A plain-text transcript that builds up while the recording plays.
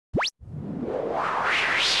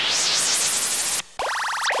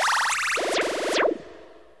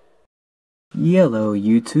Hello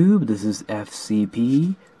YouTube, this is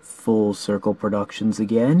FCP, Full Circle Productions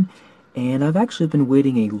again, and I've actually been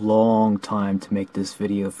waiting a long time to make this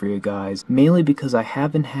video for you guys, mainly because I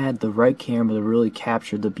haven't had the right camera to really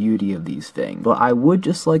capture the beauty of these things. But I would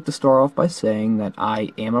just like to start off by saying that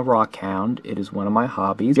I am a rockhound. It is one of my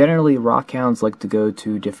hobbies. Generally, rockhounds like to go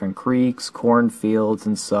to different creeks, cornfields,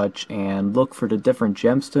 and such, and look for the different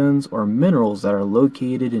gemstones or minerals that are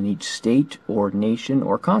located in each state or nation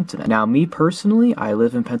or continent. Now, me personally, I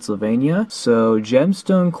live in Pennsylvania, so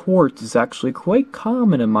gemstone quartz is actually quite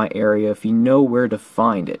common in my area if you know where to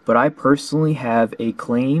find it. But I personally have a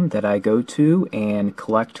claim that I go to and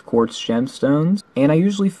collect quartz gemstones, and I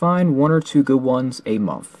usually find one or two good ones a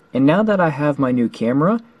month. And now that I have my new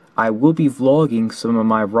camera, I will be vlogging some of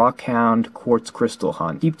my rockhound quartz crystal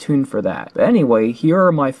hunt. Keep tuned for that. But anyway, here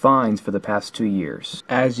are my finds for the past 2 years.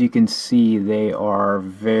 As you can see, they are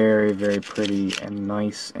very, very pretty and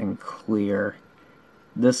nice and clear.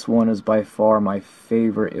 This one is by far my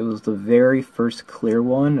favorite. It was the very first clear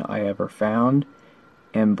one I ever found,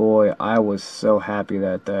 and boy, I was so happy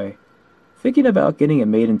that day. Thinking about getting it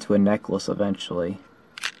made into a necklace eventually.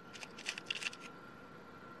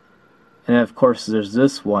 And of course there's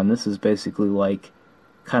this one. This is basically like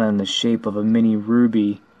kind of in the shape of a mini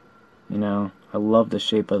ruby. You know, I love the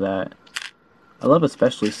shape of that. I love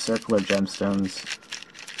especially circular gemstones.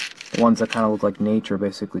 The ones that kind of look like nature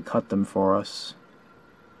basically cut them for us.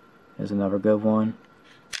 Here's another good one.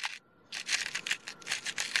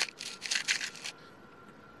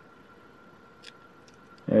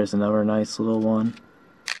 There's another nice little one.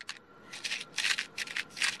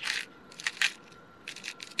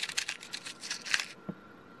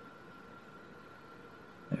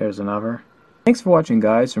 There's another. Thanks for watching,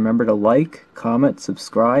 guys. Remember to like, comment,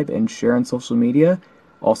 subscribe, and share on social media.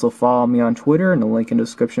 Also follow me on Twitter in the link in the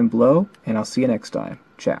description below, and I'll see you next time.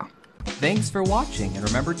 Ciao. Thanks for watching, and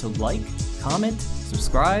remember to like, comment,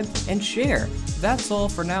 subscribe, and share. That's all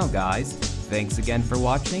for now, guys. Thanks again for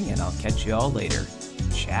watching, and I'll catch you all later.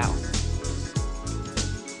 Ciao.